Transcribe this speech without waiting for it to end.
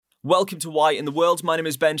Welcome to Why in the World. My name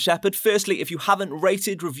is Ben Shepherd. Firstly, if you haven't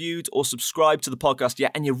rated, reviewed or subscribed to the podcast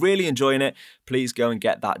yet and you're really enjoying it, please go and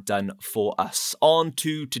get that done for us. On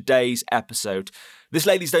to today's episode. This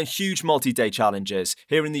lady's done huge multi-day challenges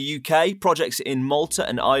here in the UK, projects in Malta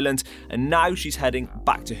and Ireland, and now she's heading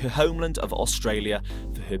back to her homeland of Australia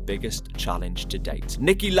for her biggest challenge to date.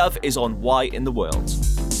 Nikki Love is on Why in the World.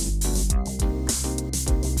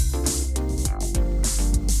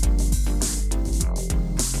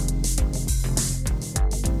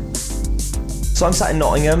 So I'm sat in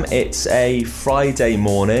Nottingham, it's a Friday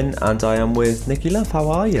morning and I am with Nikki Love. How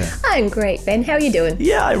are you? I'm great, Ben. How are you doing?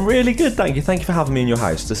 Yeah, I'm really good, thank you. Thank you for having me in your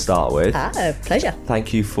house to start with. Pleasure.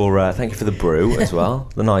 Thank you for the brew as well,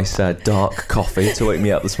 the nice dark coffee to wake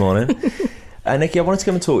me up this morning. Nikki, I wanted to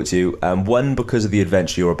come and talk to you, one, because of the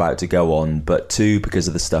adventure you're about to go on, but two, because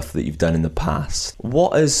of the stuff that you've done in the past.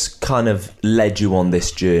 What has kind of led you on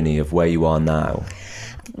this journey of where you are now?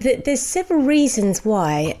 There's several reasons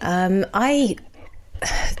why. I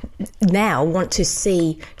now want to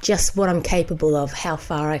see just what I'm capable of, how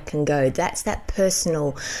far I can go. That's that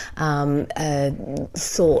personal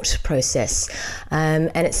thought process. And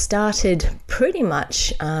it started pretty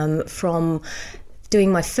much from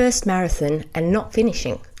doing my first marathon and not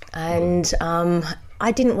finishing. And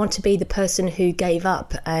I didn't want to be the person who gave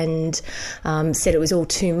up and said it was all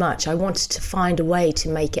too much. I wanted to find a way to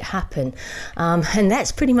make it happen. And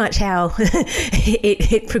that's pretty much how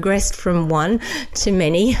it progressed from one to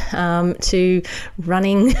many to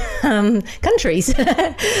running countries.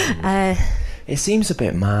 It seems a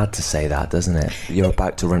bit mad to say that, doesn't it? You're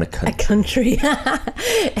about to run a country. A country.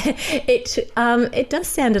 It does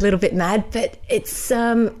sound a little bit mad, but it's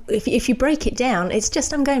if you break it down, it's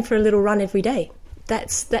just I'm going for a little run every day.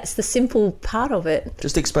 That's the simple part of it.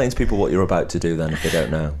 Just explain to people what you're about to do then, if they don't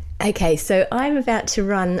know. Okay, so I'm about to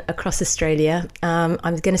run across Australia. I'm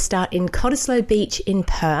going to start in Cottesloe Beach in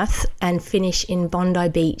Perth and finish in Bondi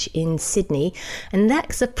Beach in Sydney. And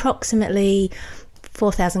that's approximately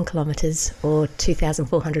 4,000 kilometres or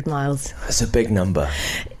 2,400 miles. That's a big number.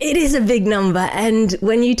 It is a big number. And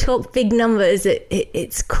when you talk big numbers,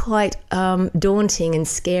 it's quite daunting and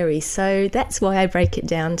scary. So that's why I break it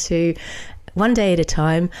down to one day at a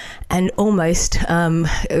time, and almost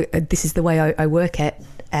this is the way I work at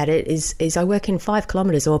it is I work in 5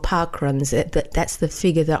 kilometres or park runs. That's the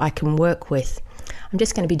figure that I can work with. I'm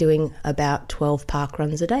just going to be doing about 12 park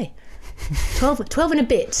runs a day. 12 and a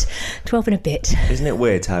bit. Isn't it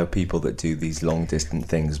weird how people that do these long distance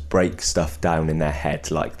things break stuff down in their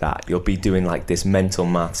head like that? You'll be doing like this mental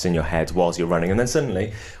maths in your head whilst you're running, and then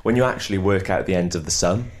suddenly when you actually work out the end of the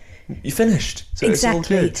sum, you finished. So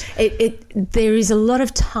exactly. It's all good. There is a lot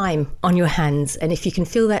of time on your hands, and if you can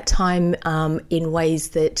fill that time in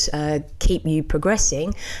ways that keep you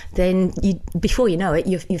progressing, then before you know it,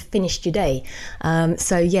 you've finished your day.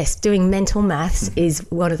 So yes, doing mental maths is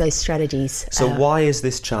one of those strategies. So why is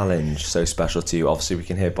this challenge so special to you? Obviously, we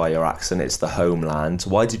can hear by your accent it's the homeland.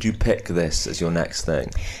 Why did you pick this as your next thing?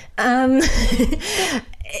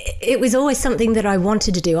 It was always something that I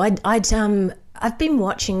wanted to do. I've been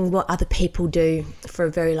watching what other people do for a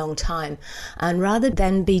very long time, and rather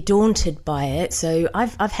than be daunted by it, so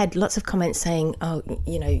I've had lots of comments saying, "Oh,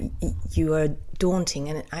 you are daunting,"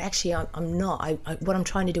 and I'm not. What I'm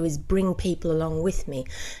trying to do is bring people along with me.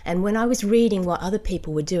 And when I was reading what other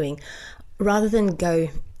people were doing, rather than go,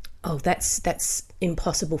 "Oh, that's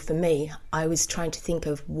impossible for me," I was trying to think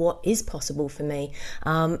of what is possible for me.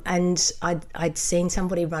 And I'd seen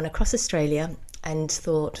somebody run across Australia and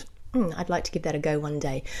thought, I'd like to give that a go one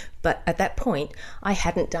day. But at that point, I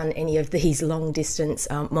hadn't done any of these long distance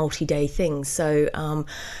multi-day things. So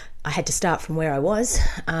I had to start from where I was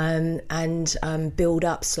and build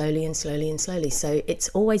up slowly and slowly and slowly. So it's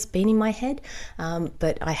always been in my head,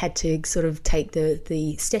 but I had to sort of take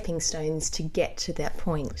the stepping stones to get to that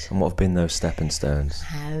point. And what have been those stepping stones?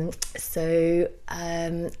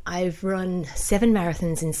 I've run 7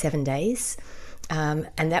 marathons in 7 days.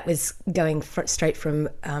 And that was going straight from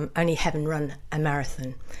only having run a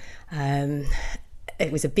marathon.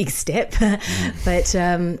 It was a big step, but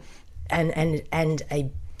and a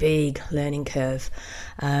big learning curve.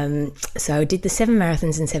 So I did the 7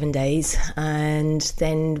 marathons in 7 days, and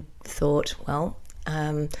then thought,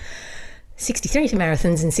 63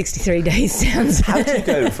 marathons in 63 days sounds. How do you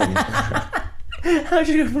go from? How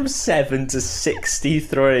do you go from 7 to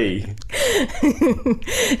 63?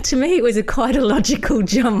 To me, it was quite a logical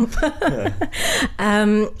jump. Yeah.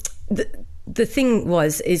 the thing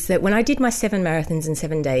is that when I did my 7 marathons in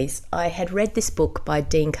 7 days, I had read this book by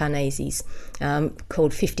Dean Karnazes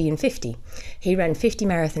called 50 in 50. He ran 50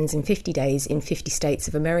 marathons in 50 days in 50 states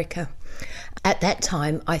of America. At that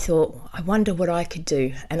time, I thought, I wonder what I could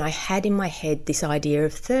do. And I had in my head this idea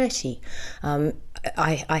of 30.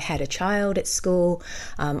 I had a child at school,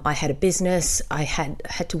 I had a business, I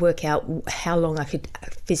had to work out how long I could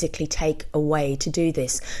physically take away to do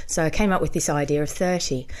this. So I came up with this idea of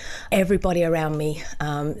 30. Everybody around me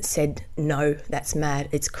said, no, that's mad,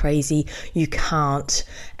 it's crazy, you can't.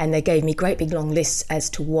 And they gave me great big long lists as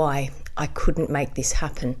to why I couldn't make this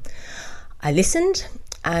happen. I listened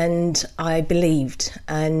and I believed,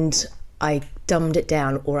 and I dumbed it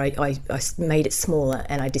down, or I made it smaller,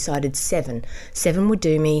 and I decided 7. 7 would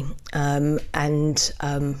do me, and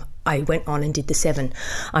I went on and did the 7.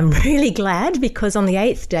 I'm really glad, because on the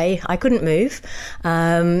 8th day I couldn't move,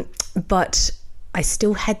 but I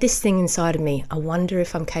still had this thing inside of me. I wonder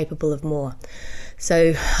if I'm capable of more.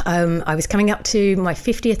 So I was coming up to my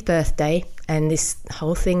 50th birthday, and this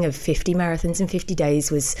whole thing of 50 marathons in 50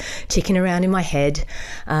 days was ticking around in my head.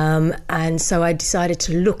 And so I decided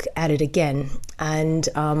to look at it again. And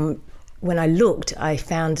when I looked, I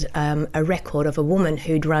found a record of a woman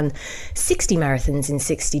who'd run 60 marathons in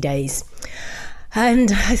 60 days.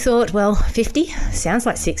 And I thought, well, 50 sounds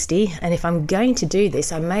like 60, and if I'm going to do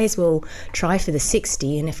this, I may as well try for the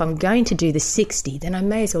 60, and if I'm going to do the 60, then I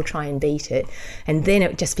may as well try and beat it. And then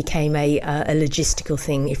it just became a logistical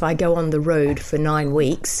thing. If I go on the road for 9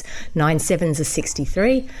 weeks, 9 7s are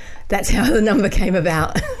 63, that's how the number came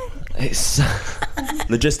about. It's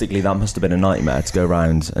logistically, that must have been a nightmare to go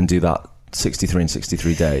around and do that 63 in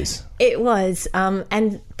 63 days. It was,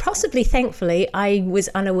 and possibly, thankfully, I was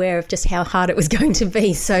unaware of just how hard it was going to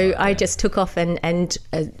be. So I just took off and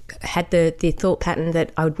had the thought pattern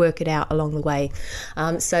that I would work it out along the way.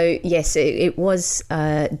 So yes, it was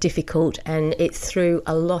difficult, and it threw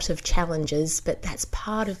a lot of challenges, but that's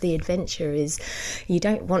part of the adventure. Is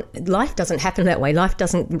life doesn't happen that way. Life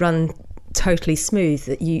doesn't run totally smooth.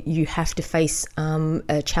 That you have to face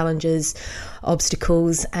challenges,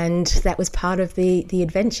 obstacles, and that was part of the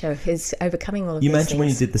adventure, is overcoming all of these things. You mentioned when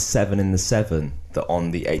you did the 7 in the 7 that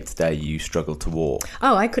on the 8th day you struggled to walk.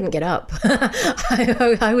 Oh, I couldn't get up.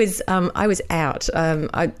 I was out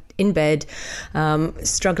in bed,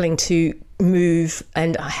 struggling to move,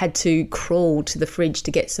 and I had to crawl to the fridge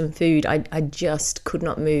to get some food. I just could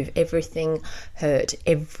not move. Everything hurt.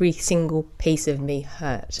 Every single piece of me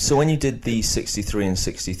hurt. So when you did the 63 and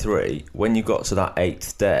 63, when you got to that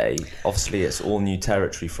 8th day, obviously it's all new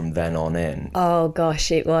territory from then on in. Oh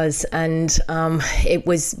gosh, it was. And it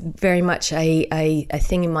was very much a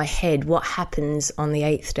thing in my head, what happens on the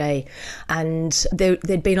 8th day. And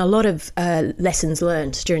there'd been a lot of lessons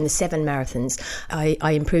learned during the 7 marathons.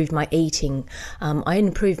 I improved my eating. I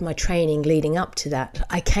improved my training leading up to that.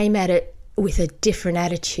 I came at it with a different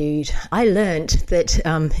attitude. I learned that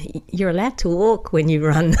you're allowed to walk when you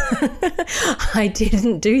run. I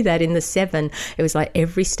didn't do that in the 7. It was like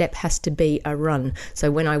every step has to be a run.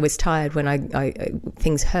 So when I was tired, when I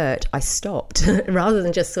things hurt, I stopped rather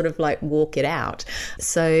than just sort of like walk it out.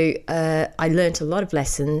 So I learned a lot of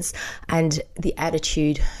lessons, and the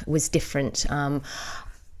attitude was different.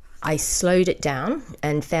 I slowed it down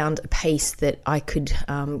and found a pace that I could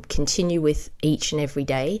continue with each and every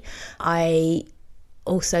day. I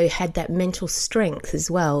also had that mental strength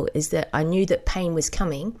as well, is that I knew that pain was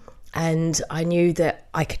coming, and I knew that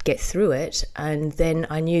I could get through it, and then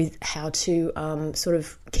I knew how to sort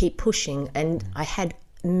of keep pushing. And I had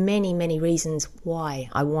many reasons why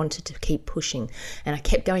I wanted to keep pushing, and I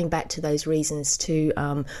kept going back to those reasons to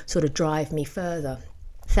sort of drive me further.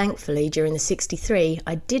 Thankfully, during the 63,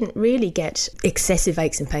 I didn't really get excessive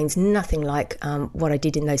aches and pains, nothing like what I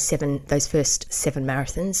did in those first 7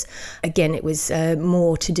 marathons. Again, it was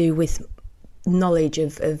more to do with knowledge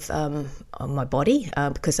of my body,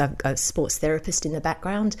 because I'm a sports therapist in the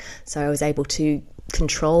background, so I was able to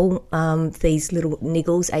control these little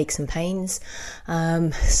niggles, aches and pains,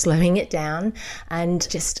 slowing it down, and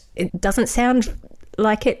just, it doesn't sound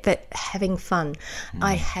like it, but having fun.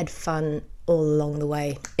 I had fun all along the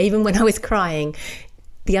way. Even when I was crying,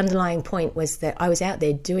 the underlying point was that I was out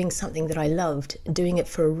there doing something that I loved, doing it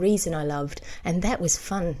for a reason I loved, and that was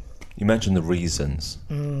fun. You mentioned the reasons.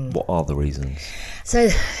 What are the reasons? So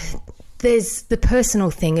there's the personal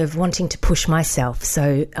thing of wanting to push myself.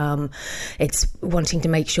 So it's wanting to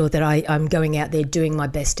make sure that I'm going out there doing my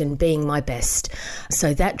best and being my best.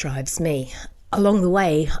 So that drives me. along the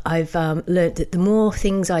way, I've learnt that the more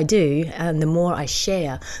things I do and the more I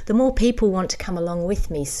share, the more people want to come along with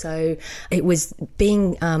me. So it was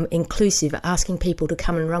being inclusive, asking people to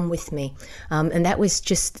come and run with me. And that was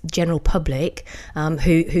just general public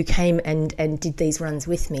who came and did these runs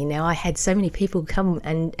with me. Now, I had so many people come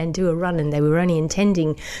and do a run, and they were only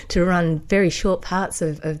intending to run very short parts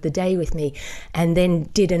of the day with me, and then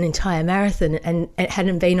did an entire marathon, and it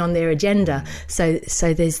hadn't been on their agenda. So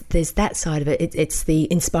there's that side of it. It's the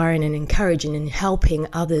inspiring and encouraging and helping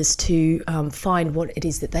others to find what it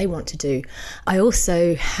is that they want to do. I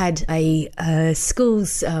also had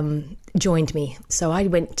schools joined me. So I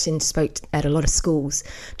went and spoke at a lot of schools,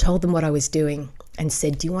 told them what I was doing, and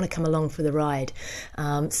said, do you want to come along for the ride?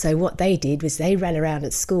 So what they did was they ran around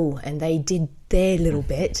at school and they did their little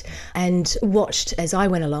bit and watched as I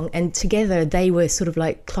went along, and together they were sort of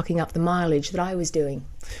like clocking up the mileage that I was doing.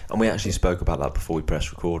 And we actually spoke about that before we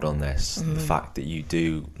pressed record on this, the fact that you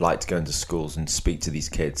do like to go into schools and speak to these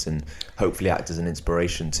kids and hopefully act as an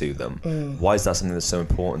inspiration to them. Why is that something that's so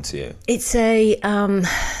important to you? It's an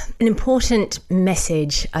important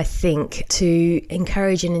message, I think, to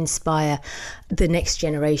encourage and inspire the next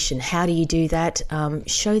generation. How do you do that?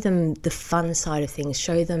 Show them the fun side of things,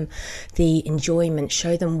 show them the enjoyment,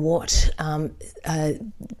 show them what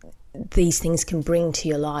these things can bring to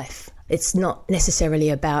your life. It's not necessarily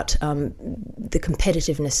about the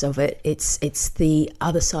competitiveness of it. It's the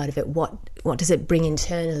other side of it. What does it bring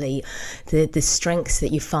internally? The strengths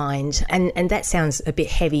that you find, and that sounds a bit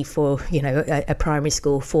heavy for a primary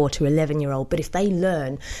school 4 to 11-year-old. But if they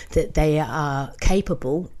learn that they are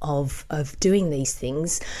capable of doing these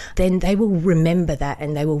things, then they will remember that,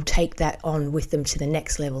 and they will take that on with them to the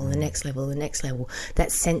next level, and the next level, the next level.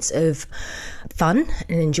 That sense of fun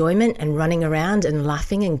and enjoyment and running around and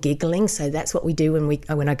laughing and giggling. So that's what we do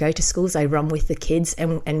when I go to schools. I run with the kids,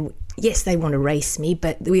 and yes, they want to race me,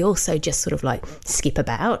 but we also just sort of like skip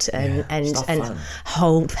about and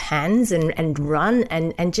hold hands and run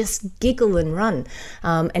and just giggle and run.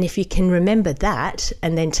 And if you can remember that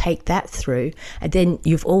and then take that through, and then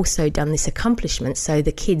you've also done this accomplishment. So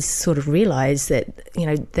the kids sort of realise that,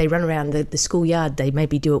 they run around the schoolyard, they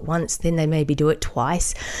maybe do it once, then they maybe do it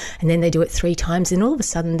twice, and then they do it 3 times. And all of a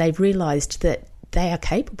sudden they've realised that they are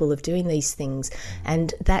capable of doing these things,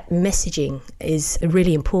 and that messaging is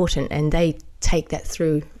really important, and they take that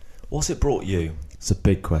through. What's it brought you? It's a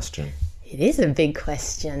big question. It is a big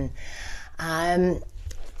question.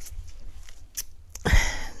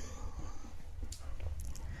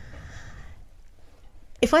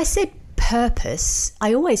 If I said purpose,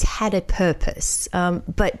 I always had a purpose,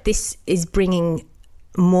 but this is bringing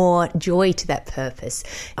more joy to that purpose.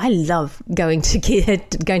 I love going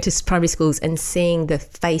to primary schools and seeing the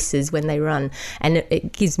faces when they run, and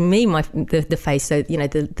it gives me the face. So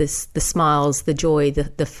the smiles, the joy,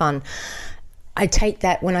 the fun. I take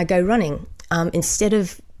that when I go running. Instead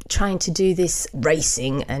of trying to do this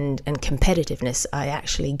racing and competitiveness, I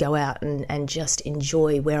actually go out and just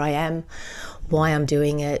enjoy where I am, why I'm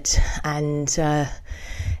doing it, and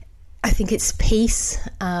I think it's peace,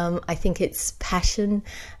 I think it's passion,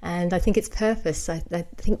 and I think it's purpose. I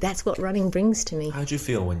think that's what running brings to me. How do you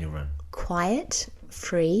feel when you run? Quiet,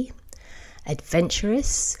 free,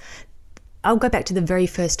 adventurous. I'll go back to the very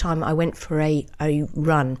first time I went for a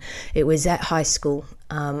run. It was at high school.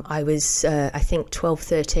 I was, I think, 12,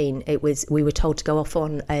 13. We were told to go off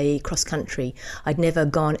on a cross country. I'd never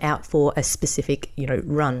gone out for a specific,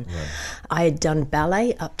 run. Right. I had done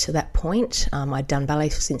ballet up to that point. I'd done ballet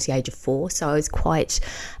since the age of 4, so I was quite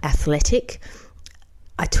athletic.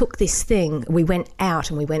 I took this thing, we went out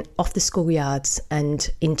and we went off the schoolyards and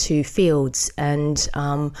into fields, and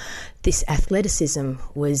this athleticism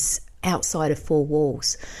was outside of 4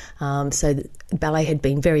 walls. So ballet had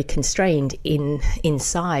been very constrained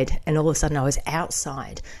inside, and all of a sudden I was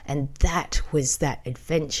outside, and that was that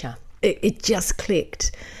adventure. It just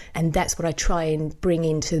clicked, and that's what I try and bring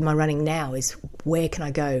into my running now, is where can I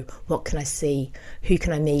go, what can I see, who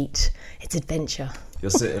can I meet? It's adventure. You're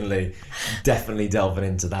certainly definitely delving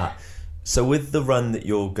into that. So with the run that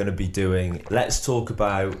you're going to be doing, let's talk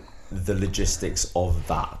about the logistics of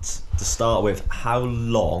that. To start with, how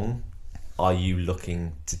long are you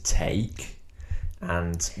looking to take,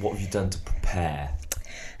 and what have you done to prepare?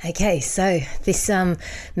 Okay, so this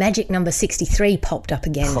magic number 63 popped up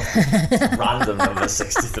again. Random number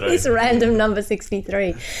 63. It's random number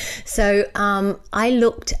 63. So I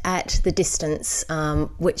looked at the distance,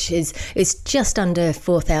 which is just under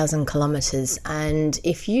 4,000 kilometres. And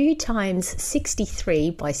if you times 63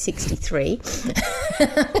 by 63,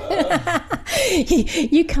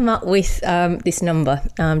 you come up with this number,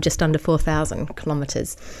 just under 4,000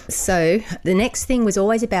 kilometres. So the next thing was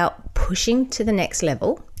always about pushing to the next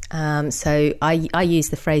level. So I use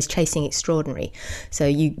the phrase chasing extraordinary. So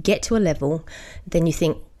you get to a level, then you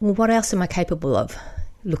think, well, what else am I capable of?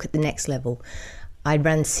 Look at the next level. I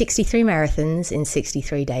ran 63 marathons in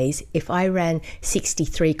 63 days. If I ran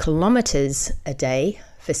 63 kilometres a day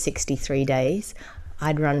for 63 days,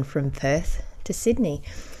 I'd run from Perth to Sydney.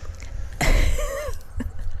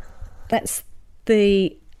 That's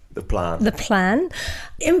the plan. The plan.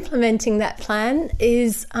 Implementing that plan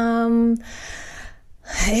is...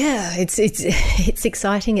 it's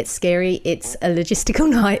exciting, it's scary, it's a logistical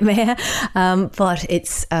nightmare, but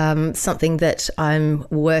it's something that I'm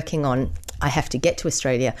working on. I have to get to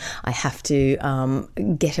Australia. I have to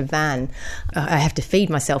get a van. I have to feed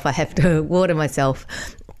myself. I have to water myself.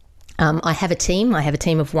 I have a team. I have a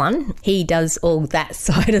team of one. He does all that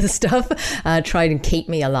side of the stuff, trying to keep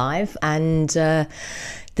me alive. And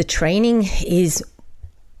the training is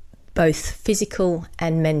both physical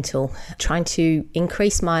and mental, trying to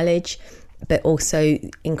increase mileage, but also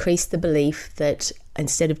increase the belief that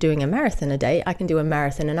instead of doing a marathon a day, I can do a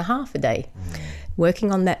marathon and a half a day.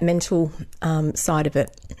 Working on that mental side of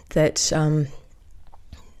it, that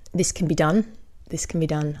this can be done,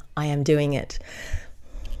 I am doing it.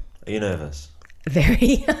 Are you nervous?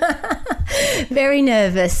 Very, very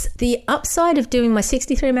nervous. The upside of doing my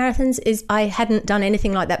 63 marathons is I hadn't done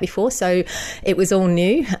anything like that before, so it was all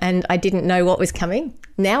new and I didn't know what was coming.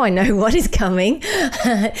 Now I know what is coming.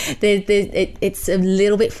 It's a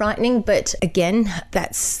little bit frightening, but again,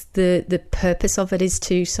 that's the purpose of it, is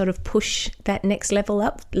to sort of push that next level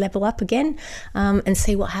up again, and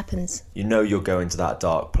see what happens. You know you're going to that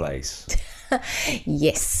dark place.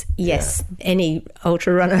 Yes. Yeah. Any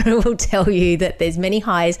ultra runner will tell you that there's many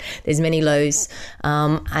highs, there's many lows,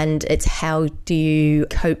 and it's how do you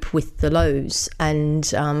cope with the lows and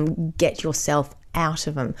get yourself out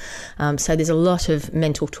of them. So there's a lot of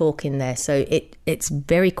mental talk in there. So it's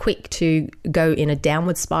very quick to go in a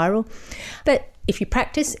downward spiral, but if you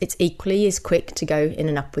practice, it's equally as quick to go in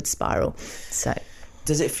an upward spiral. So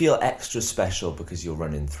does it feel extra special because you're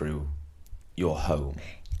running through your home?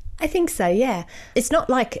 I think so, yeah. It's not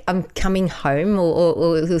like I'm coming home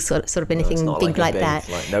or sort of anything big like that.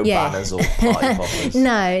 Like no banners or party poppers.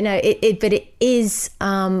 No. But it is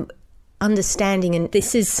understanding, and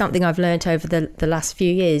this is something I've learned over the last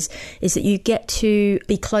few years, is that you get to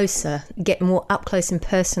be closer, get more up close and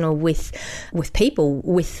personal with people,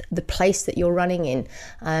 with the place that you're running in,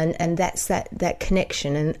 and that's that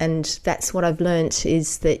connection, and that's what I've learned,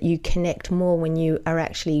 is that you connect more when you are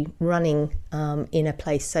actually running in a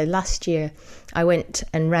place. So last year I went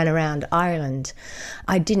and ran around Ireland.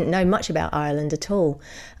 I didn't know much about Ireland at all.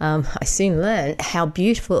 I soon learned how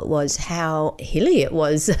beautiful it was, how hilly it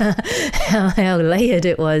was, how layered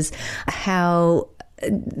it was, how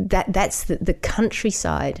that's the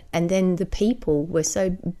countryside, and then the people were so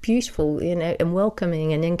beautiful, and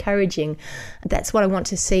welcoming and encouraging. That's what I want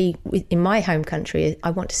to see in my home country. I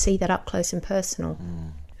want to see that up close and personal.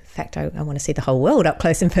 In fact, I want to see the whole world up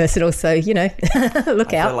close and personal, so, look out.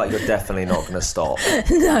 I feel like you're definitely not going to stop.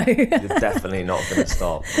 No. You're definitely not going to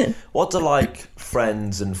stop. What do,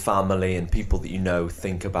 friends and family and people that you know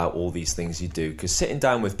think about all these things you do? Because sitting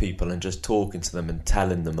down with people and just talking to them and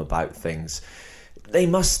telling them about things, they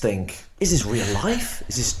must think, is this real life?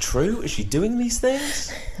 Is this true? Is she doing these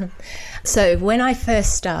things? So when I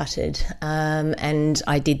first started, and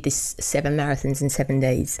I did this 7 marathons in 7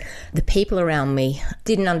 days, the people around me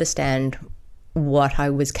didn't understand what I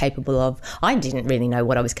was capable of. I didn't really know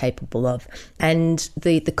what I was capable of. And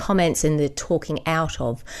the comments and the talking out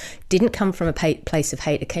of didn't come from a place of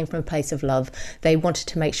hate. It came from a place of love. They wanted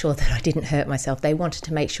to make sure that I didn't hurt myself. They wanted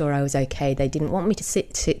to make sure I was okay. They didn't want me to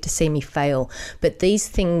see me fail. But these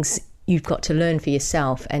things you've got to learn for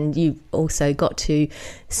yourself, and you've also got to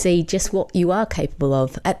see just what you are capable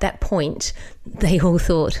of. At that point, they all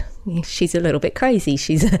thought, she's a little bit crazy.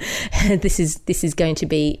 This is going to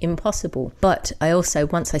be impossible. But I also,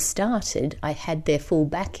 once I started, I had their full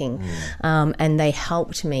backing, and they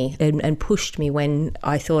helped me and pushed me when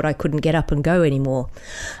I thought I couldn't get up and go anymore.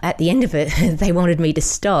 At the end of it, they wanted me to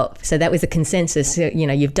stop. So that was a consensus.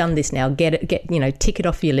 You've done this now. Tick it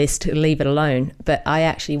off your list. Leave it alone. But I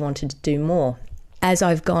actually wanted to do more. As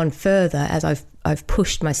I've gone further, as I've I've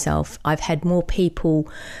pushed myself, I've had more people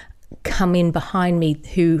come in behind me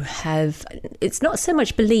who have, it's not so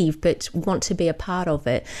much believe, but want to be a part of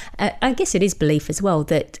it. I guess it is belief as well,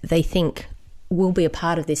 that they think we'll be a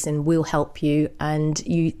part of this and we'll help you, and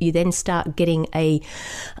you then start getting a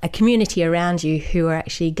community around you who are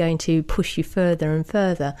actually going to push you further and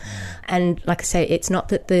further. And like I say, it's not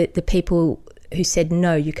that the people who said,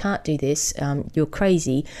 no, you can't do this, you're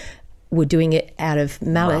crazy, were doing it out of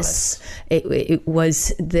malice. It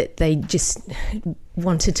was that they just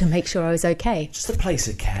wanted to make sure I was okay. Just a place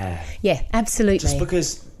of care. Yeah, absolutely. Just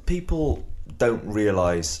because people don't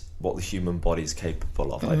realise what the human body is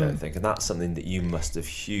capable of, I don't think. And that's something that you must have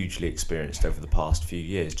hugely experienced over the past few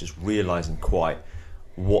years, just realising quite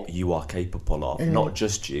what you are capable of. Not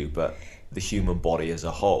just you, but the human body as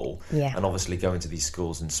a whole. Yeah. And obviously going to these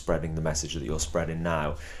schools and spreading the message that you're spreading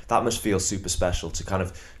now, that must feel super special to kind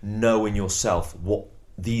of know in yourself what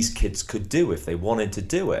these kids could do if they wanted to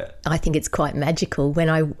do it. I think it's quite magical. When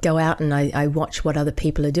I go out and I watch what other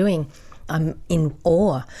people are doing, I'm in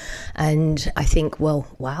awe. And I think, well,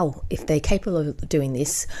 wow, if they're capable of doing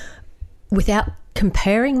this, without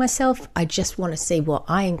comparing myself, I just want to see what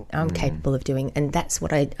I'm capable of doing. And that's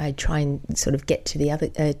what I try and sort of get to the other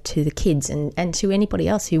to the kids and to anybody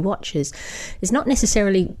else who watches, is not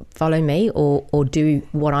necessarily follow me or do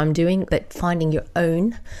what I'm doing, but finding your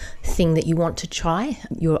own thing that you want to try,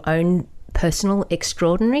 your own personal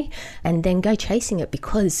extraordinary, and then go chasing it,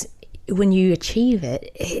 because when you achieve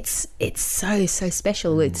it, it's so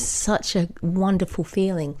special. It's such a wonderful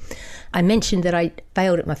feeling. I mentioned that I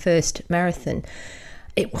failed at my first marathon.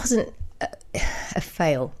 It wasn't a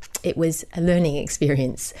fail. It was a learning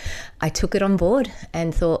experience. I took it on board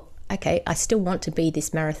and thought, okay, I still want to be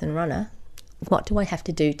this marathon runner. What do I have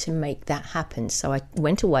to do to make that happen? So I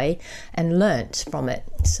went away and learnt from it.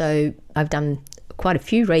 So I've done quite a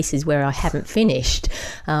few races where I haven't finished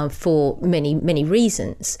for many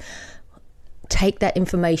reasons. Take that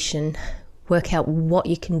information, work out what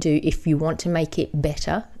you can do if you want to make it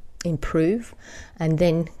better, improve, and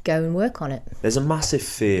then go and work on it. There's a massive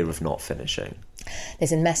fear of not finishing.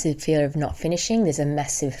 There's a massive fear of not finishing. There's a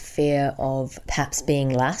massive fear of perhaps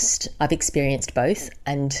being last. I've experienced both,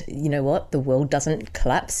 and you know what? The world doesn't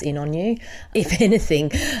collapse in on you. If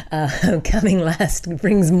anything, coming last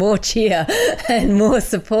brings more cheer and more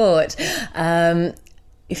support.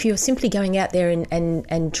 If you're simply going out there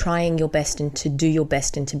and trying your best and to do your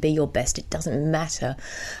best and to be your best, it doesn't matter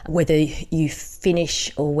whether you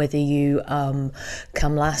finish or whether you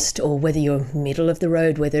come last or whether you're middle of the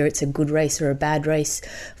road, whether it's a good race or a bad race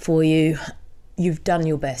for you. You've done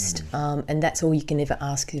your best, and that's all you can ever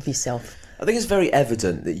ask of yourself. I think it's very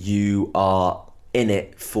evident that you are in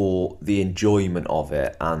it for the enjoyment of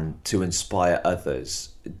it and to inspire others.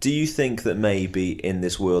 Do you think that maybe in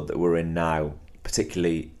this world that we're in now,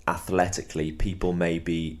 particularly athletically, people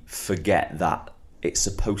maybe forget that it's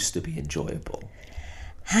supposed to be enjoyable?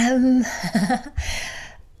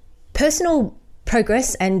 Personal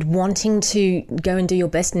progress and wanting to go and do your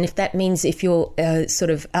best, and if that means if you're sort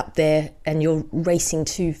of up there and you're racing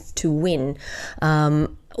to win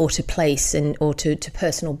or to place or to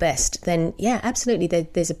personal best, then yeah, absolutely,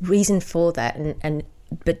 there's a reason for that,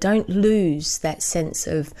 but don't lose that sense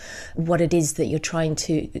of what it is that you're trying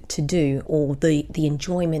to do, or the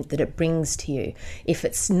enjoyment that it brings to you. If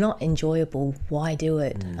it's not enjoyable, why do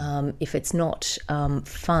it? If it's not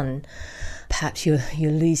fun, perhaps you're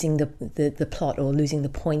losing the plot or losing the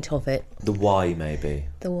point of it. The why, maybe.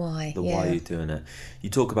 The why, The why you're doing it. You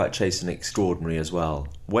talk about chasing extraordinary as well.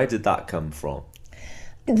 Where did that come from?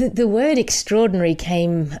 The word extraordinary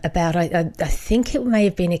came about, I think it may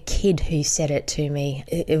have been a kid who said it to me.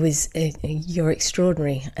 It was, you're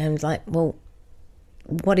extraordinary. And I was like, well,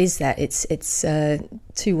 what is that? It's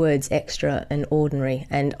two words, extra and ordinary.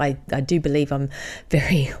 And I do believe I'm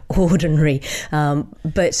very ordinary.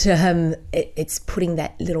 But it's putting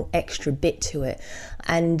that little extra bit to it.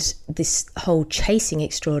 And this whole chasing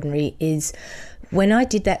extraordinary is, when I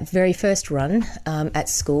did that very first run at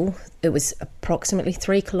school, it was approximately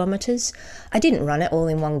 3 kilometres. I didn't run it all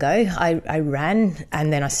in one go. I ran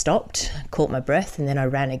and then I stopped, caught my breath, and then I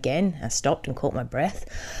ran again. I stopped and caught my breath.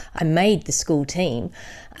 I made the school team.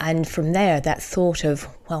 And from there, that thought of,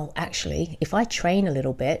 well, actually, if I train a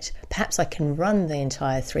little bit, perhaps I can run the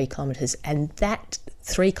entire 3 kilometres. And that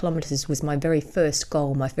 3 kilometres was my very first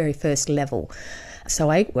goal, my very first level.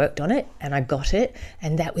 So I worked on it and I got it,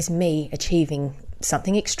 and that was me achieving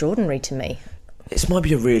something extraordinary to me. This might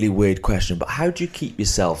be a really weird question, but how do you keep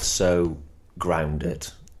yourself so grounded?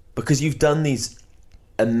 Because you've done these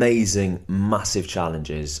amazing, massive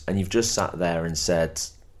challenges and you've just sat there and said,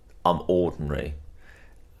 I'm ordinary.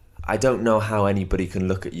 I don't know how anybody can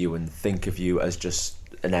look at you and think of you as just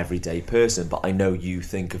an everyday person, but I know you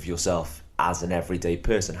think of yourself as an everyday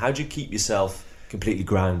person. How do you keep yourself completely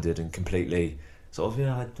grounded and completely sort of,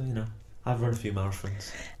 I've run a few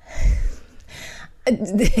marathons. I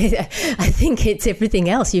think it's everything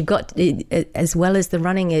else. You've got, as well as the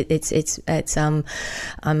running,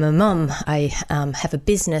 I'm a mum, I have a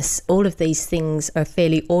business. All of these things are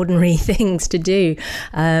fairly ordinary things to do,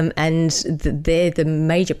 and they're the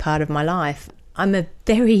major part of my life. I'm a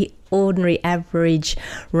very ordinary, average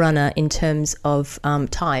runner in terms of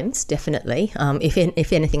times, definitely.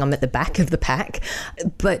 If anything, I'm at the back of the pack.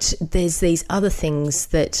 But there's these other things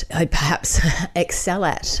that I perhaps excel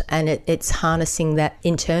at, and it's harnessing that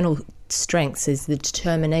internal strengths, is the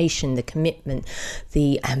determination, the commitment,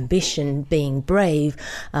 the ambition, being brave,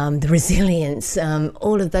 the resilience,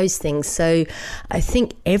 all of those things. So I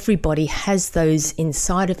think everybody has those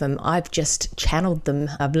inside of them. I've just channeled them.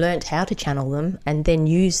 I've learnt how to channel them and then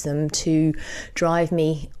use them to drive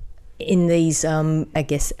me in these,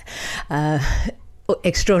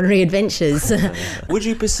 extraordinary adventures. Would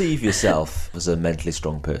you perceive yourself as a mentally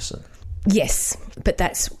strong person? Yes, but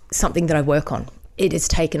that's something that I work on. It has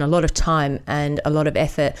taken a lot of time and a lot of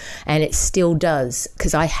effort, and it still does,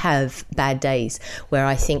 because I have bad days where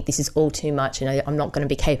I think this is all too much and I'm not going to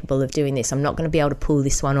be capable of doing this. I'm not going to be able to pull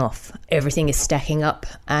this one off. Everything is stacking up,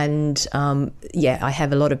 and I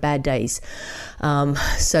have a lot of bad days.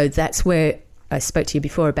 So that's where I spoke to you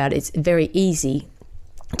before about it's very easy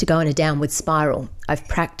to go in a downward spiral. I've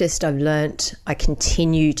practiced, I've learnt, I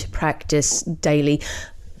continue to practice daily.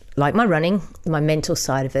 Like my running, my mental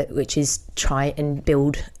side of it, which is try and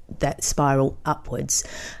build that spiral upwards.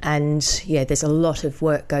 And there's a lot of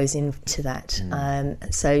work goes into that.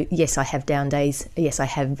 So yes, I have down days. Yes, I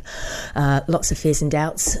have lots of fears and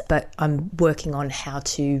doubts, but I'm working on how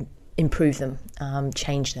to improve them,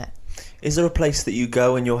 change that. Is there a place that you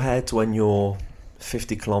go in your head when you're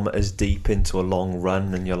 50 kilometers deep into a long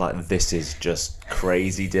run and you're like, this is just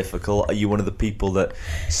crazy difficult? Are you one of the people that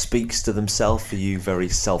speaks to themselves? Are you very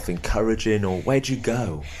self-encouraging, or where'd you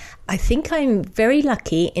go? I think I'm very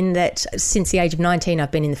lucky in that since the age of 19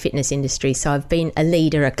 I've been in the fitness industry, so I've been a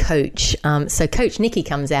leader, a coach. So Coach Nikki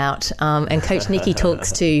comes out and Coach Nikki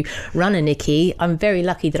talks to runner Nikki. I'm very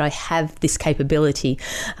lucky that I have this capability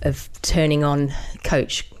of turning on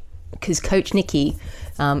Coach, because Coach Nikki,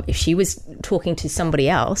 if she was talking to somebody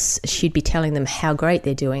else, she'd be telling them how great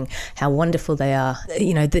they're doing, how wonderful they are.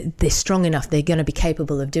 They're strong enough, they're going to be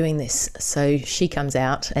capable of doing this. So she comes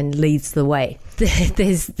out and leads the way.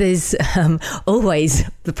 There's always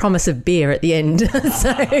the promise of beer at the end.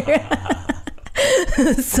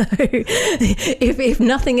 So if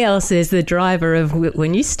nothing else, there's the driver of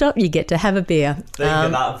when you stop, you get to have a beer. Think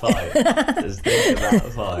of that vibe. Just think of that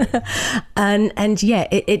vibe. And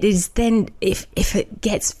it is then, if it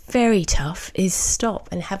gets very tough, is stop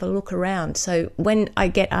and have a look around. So when I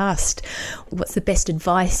get asked, what's the best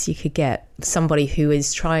advice you could get somebody who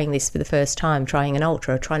is trying this for the first time, trying an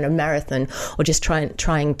ultra, trying a marathon, or just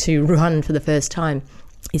trying to run for the first time,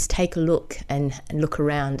 is take a look and look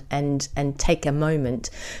around and take a moment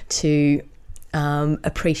to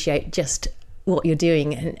appreciate just what you're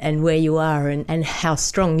doing and where you are and how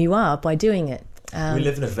strong you are by doing it. We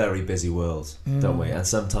live in a very busy world, don't we? And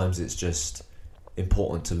sometimes it's just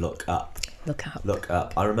important to look up. Look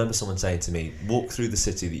up. I remember someone saying to me, walk through the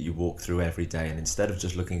city that you walk through every day, and instead of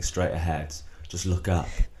just looking straight ahead, just look up.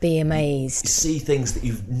 Be amazed. You see things that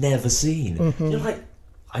you've never seen. Mm-hmm. You're like,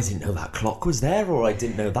 I didn't know that clock was there, or I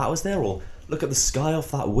didn't know that was there, or look at the sky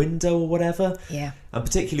off that window or whatever. Yeah. And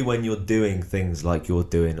particularly when you're doing things like you're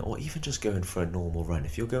doing, or even just going for a normal run,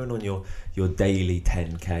 if you're going on your daily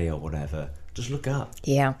 10K or whatever, just look up.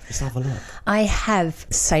 Yeah. Just have a look. I have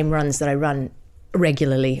same runs that I run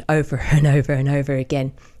regularly over and over and over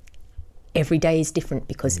again. Every day is different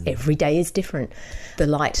because every day is different. The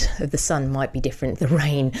light of the sun might be different. The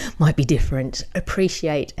rain might be different.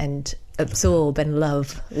 Appreciate and absorb and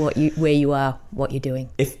love where you are, what you're doing.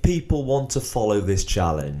 If people want to follow this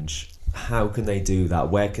challenge, how can they do that?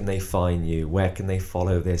 Where can they find you? Where can they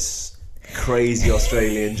follow this crazy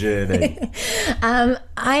Australian journey?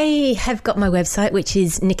 I have got my website, which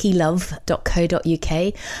is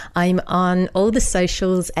nikkilove.co.uk. I'm on all the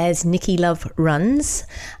socials as Nikki Love Runs.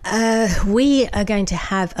 We are going to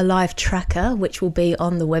have a live tracker, which will be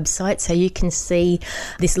on the website, so you can see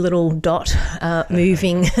this little dot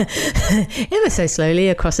moving ever so slowly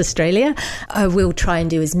across Australia. We'll try and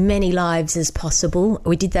do as many lives as possible.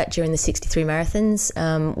 We did that during the 63 marathons.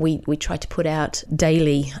 We tried to put out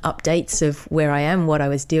daily updates coordinates of where I am, what I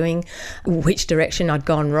was doing, which direction I'd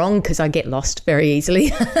gone wrong, because I get lost very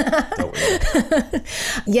easily.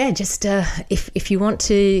 Yeah, just if you want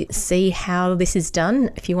to see how this is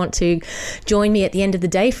done, if you want to join me at the end of the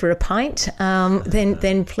day for a pint,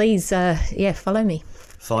 then please, follow me.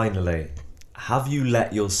 Finally, have you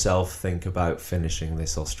let yourself think about finishing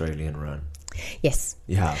this Australian run? Yes.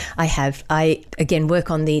 You have? I have. I, again,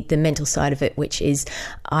 work on the mental side of it, which is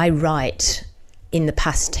I write in the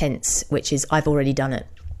past tense, which is I've already done it.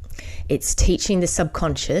 It's teaching the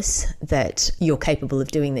subconscious that you're capable of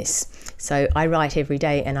doing this. So I write every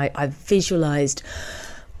day, and I've visualised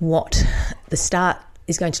what the start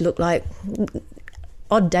is going to look like,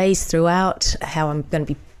 odd days throughout, how I'm going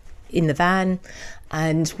to be in the van,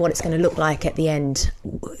 and what it's going to look like at the end,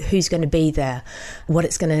 who's going to be there, what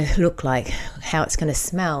it's going to look like, how it's going to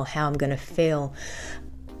smell, how I'm going to feel.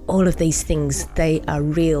 All of these things, they are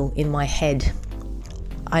real in my head.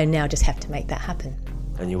 I now just have to make that happen.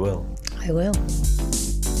 And you will? I will.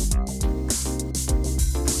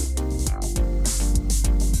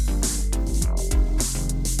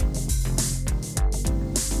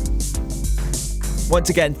 Once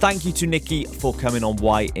again, thank you to Nikki for coming on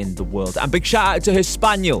Why in the World. And big shout out to her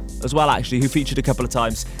spaniel as well, actually, who featured a couple of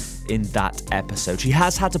times in that episode. She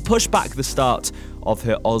has had to push back the start of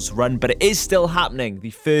her Oz run, but it is still happening.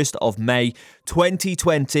 The 1st of May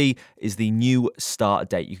 2020 is the new start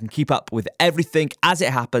date. You can keep up with everything as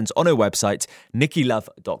it happens on her website,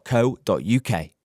 nikkilove.co.uk.